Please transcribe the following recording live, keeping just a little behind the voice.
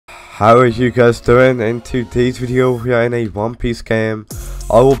How are you guys doing? In today's video we are in a One Piece game.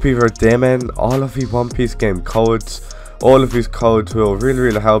 I will be redeeming all of the One Piece game codes. All of these codes will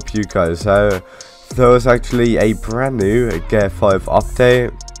really help you guys out. There was actually a brand new Gear 5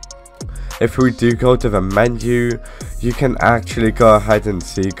 update. If we do go to the menu, you can actually go ahead and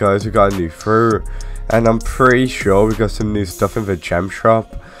see, guys, we got a new fruit, and I'm pretty sure we got some new stuff in the gem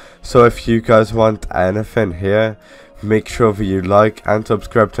shop. So if you guys want anything here, make sure that you like and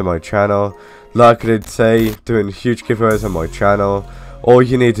subscribe to my channel. Like I did say, doing huge giveaways on my channel. All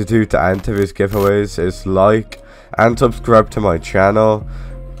you need to do to enter these giveaways is like and subscribe to my channel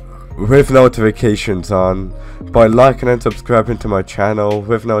with notifications on. By liking and subscribing to my channel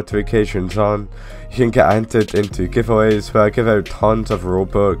with notifications on, you can get entered into giveaways where I give out tons of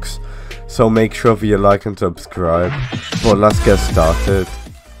Robux. So make sure that you like and subscribe. But let's get started.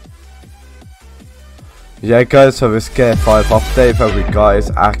 Yeah guys, so this Gear 5 update that we got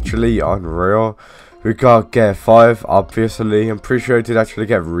is actually unreal. We got Gear 5, obviously. I'm pretty sure it did actually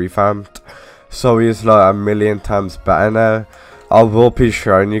get revamped, so he's like a million times better now. I will be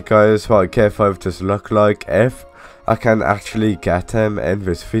showing you guys what Gear 5 does look like if I can actually get him in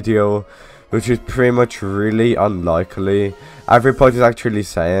this video, which is pretty much really unlikely. Everybody's actually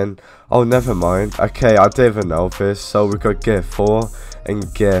saying, oh never mind, okay, I didn't even know this. So we got Gear 4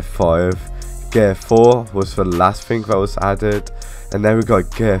 and Gear 5. Gear 4 was the last thing that was added, and then we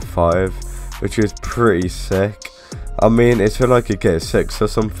got Gear 5, which is pretty sick. I mean, it's for like a Gear 6 or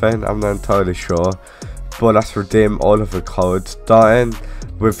something, I'm not entirely sure. But let's redeem all of the codes, starting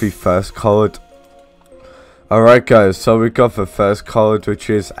with the first code. Alright guys, so we got the first code, which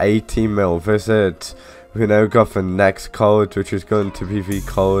is 80 mil visits. We now got the next code, which is going to be the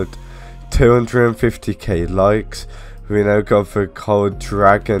code 250k likes. We now got the code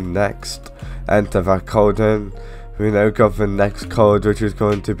Dragon next. Enter that code in. We now got the next code, which is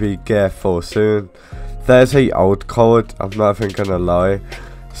going to be Gear 4 soon. There's a old code, I'm not even gonna lie.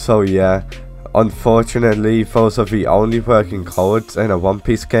 So yeah, unfortunately those are the only working codes in a One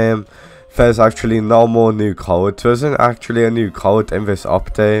Piece game. There's actually no more new codes. There isn't actually a new code in this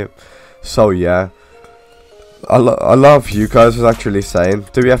update. So yeah, a lot of you guys was actually saying,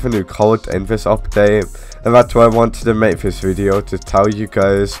 do we have a new code in this update? And that's why I wanted to make this video, to tell you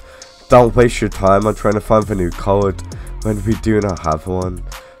guys, don't waste your time on trying to find the new code when we do not have one.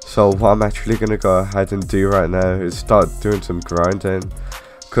 So what I'm actually going to go ahead and do right now is start doing some grinding.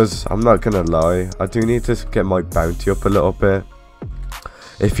 Because I'm not going to lie, I do need to get my bounty up a little bit.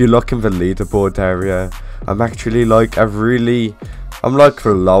 If you look in the leaderboard area, I'm actually like I'm like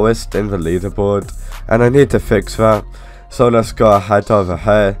the lowest in the leaderboard. And I need to fix that. So let's go ahead over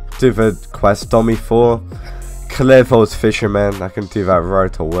here, do the quest dummy 4. Clear those fishermen, I can do that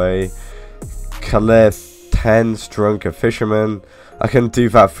right away. Clear 10 stronger fishermen, I can do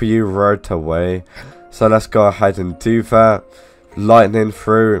that for you right away. So let's go ahead and do that. Lightning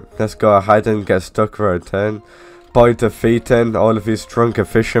fruit, let's go ahead and get stuck right in by defeating all of these stronger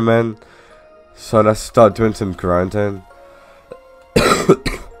fishermen. So let's start doing some grinding.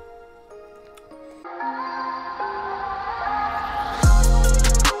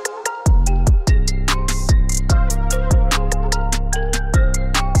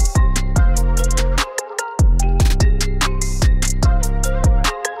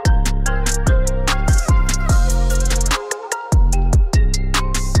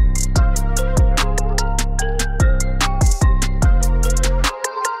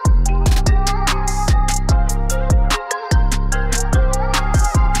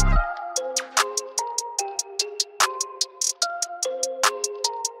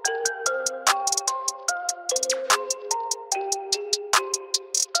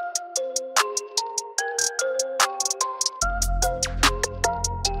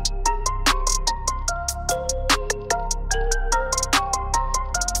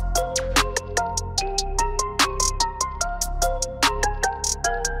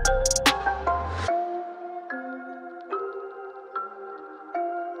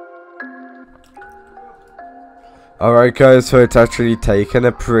 Alright guys, so it's actually taken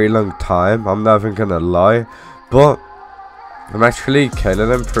a pretty long time, I'm not even gonna lie, but I'm actually killing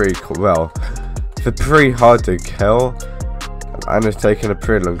them pretty well. They're pretty hard to kill, and it's taken a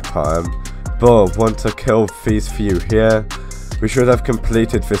pretty long time, but once I kill these few here, we should have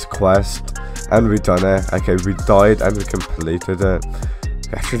completed this quest, and we done it. Okay, we died and we completed it.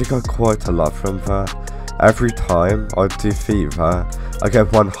 We actually got quite a lot from that. Every time I defeat that, I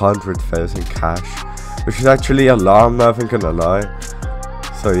get 100,000 cash. Which is actually a lot, I'm not even gonna lie.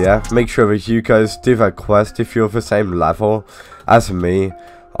 So yeah, make sure that you guys do that quest if you're the same level as me.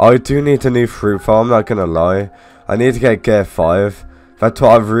 I do need a new fruit farm, I'm not gonna lie. I need to get Gear 5. That's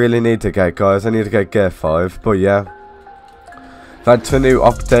what I really need to get, guys. I need to get Gear 5. But yeah, that's a new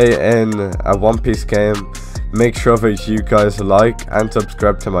update in a One Piece game. Make sure that you guys like and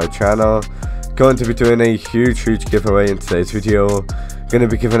subscribe to my channel. Going to be doing a huge giveaway in today's video. Going to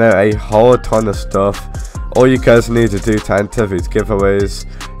be giving out a whole ton of stuff. All you guys need to do to enter these giveaways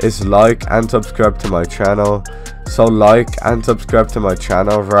is like and subscribe to my channel. So like and subscribe to my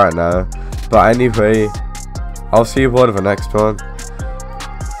channel right now. But anyway, I'll see you all in the next one.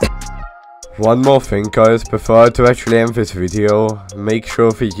 One more thing, guys, before I do actually end this video, make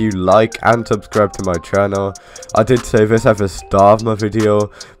sure that you like and subscribe to my channel. I did say this at the start of my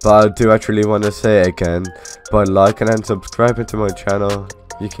video, but I do actually want to say it again. By liking and subscribing to my channel,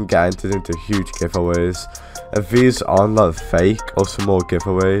 you can get entered into huge giveaways. And these aren't like fake or small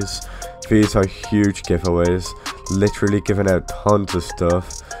giveaways. These are huge giveaways, literally giving out tons of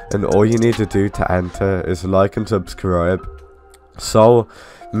stuff. And all you need to do to enter is like and subscribe. So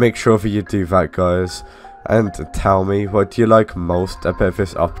make sure that you do that, guys, and tell me, what do you like most about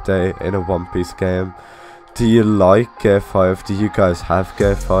this update in a One Piece game? Do you like Gear 5? Do you guys have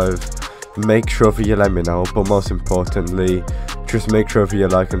Gear 5? Make sure that you let me know, but most importantly, just make sure that you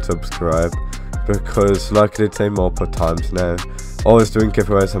like and subscribe, because like I did say multiple times now, always doing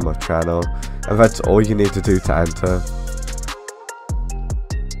giveaways on my channel, and that's all you need to do to enter.